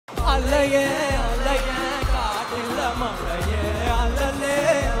அல்லையே அல்லையே காட்டில மழையே அல்லலே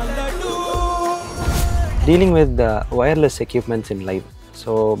அல்லடூ. Dealing with the wireless equipments in live.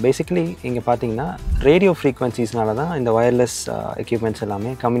 So basically இங்கே பார்த்தீங்கன்னா ரேடியோ ஃப்ரீக்வன்சிஸ்னால தான் இந்த வயர்லெஸ் எக்யூப்மெண்ட்ஸ்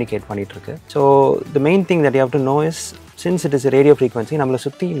எல்லாமே communicate பண்ணிகிட்ருக்கு. So the main thing that you have to know is since it is radio frequency, நம்மளை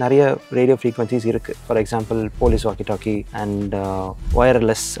சுற்றி நிறைய ரேடியோ ஃப்ரீக்வன்சிஸ் இருக்குது. For example police walkie talkie and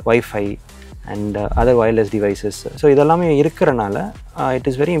wireless wifi and other wireless devices. So இதெல்லாமே இருக்கிறனால it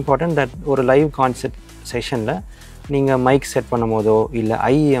is very important that ஒரு live concept செஷனில் நீங்கள் mic set பண்ணும் போதோ இல்லை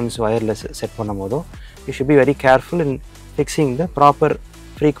ஐஎம்ஸ் வயர்லெஸ் செட் பண்ணும் போதோ you should be very careful in fixing the proper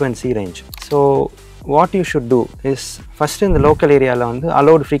frequency range. So what you should do is first in the local area la vandu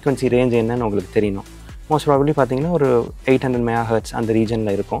allowed frequency range enna nu ungalku theriyum. Most probably pathina oru 800 MHz and the region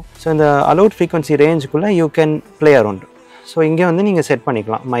la irukum. So in the allowed frequency range kulla you can play around. So inge vandu neenga set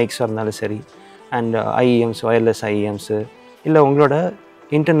panikalam mics varnala seri and IEMs wireless IEMs illa ungaloda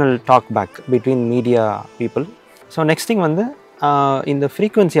internal talk back between media people. So next thing vandu இந்த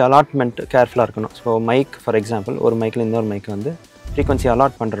frequency allotment கேர்ஃபுல்லாக இருக்கணும். So mic for example ஒரு மைக்கில் இன்னொரு mic வந்து frequency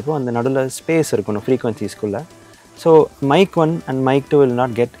allot பண்ணுறப்போ அந்த நடுவில் ஸ்பேஸ் இருக்கணும் ஃப்ரீக்வன்சிஸ்குள்ளே. So mic 1 and mic 2 will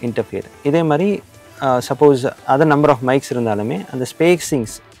not get interfered. இதே மாதிரி suppose other number of mikes இருந்தாலுமே அந்த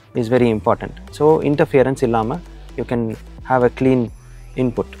spacings is very important. So interference இல்லாமல் you can have a clean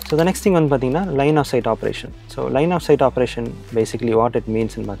input. So the next thing வந்து பார்த்திங்கன்னா line of side operation. So line of side operation basically what it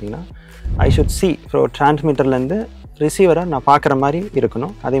மீன்ஸ்னு பார்த்தீங்கன்னா I should see so டிரான்ஸ்மிட்டர்லேருந்து ரிசீவரை நான் பார்க்குற மாதிரி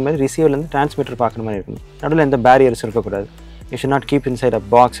இருக்கணும், அதே மாதிரி ரிசீவர்லேருந்து டிரான்ஸ்மிட்டர் பார்க்குற மாதிரி இருக்கணும். நடுவில் எந்த பேரியர்ஸ் இருக்கக்கூடாது. You should not keep inside a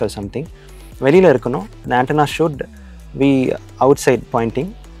box or something. வெளியில் இருக்கணும். the antenna should be outside pointing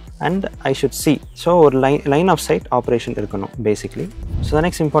and I should see. So ஒரு லைன் ஆஃப் சைட் ஆப்ரேஷன் இருக்கணும் basically. So the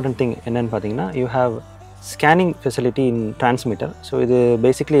next important thing என்னென்னு பார்த்தீங்கன்னா you have scanning facility in transmitter. So இது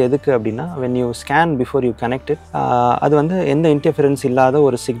basically எதுக்கு அப்படின்னா when you scan before you connect it அது வந்து எந்த இன்டர்ஃபியரன்ஸ் இல்லாத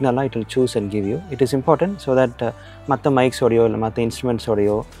ஒரு சிக்னலாக it will choose and give you. It is important so that மற்ற மைக்ஸோடையோ இல்லை மற்ற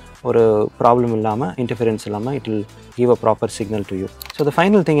இன்ஸ்ட்ருமெண்ட்ஸோடையோ ஒரு ப்ராப்ளம் இல்லாமல் இன்டர்ஃபியரன்ஸ் இல்லாமல் it will give a proper signal to you. So the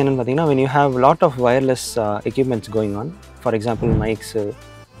final thing என்னென்னு பார்த்தீங்கன்னா when you have lot of wireless equipments going on, for example mics,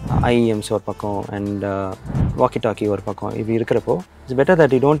 IEMs ஒரு பக்கம் அண்ட் வாக்கி டாக்கி ஒரு பக்கம் இது இருக்கிறப்போ it's better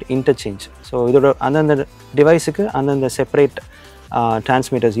that you don't interchange. So இதோட அந்தந்த டிவைஸுக்கு அந்தந்த செப்பரேட்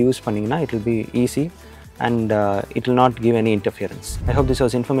டிரான்ஸ்மிட்டர்ஸ் யூஸ் பண்ணிங்கன்னா it will be easy and it will not give any interference. I hope this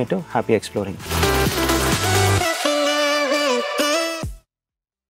was informative. Happy exploring.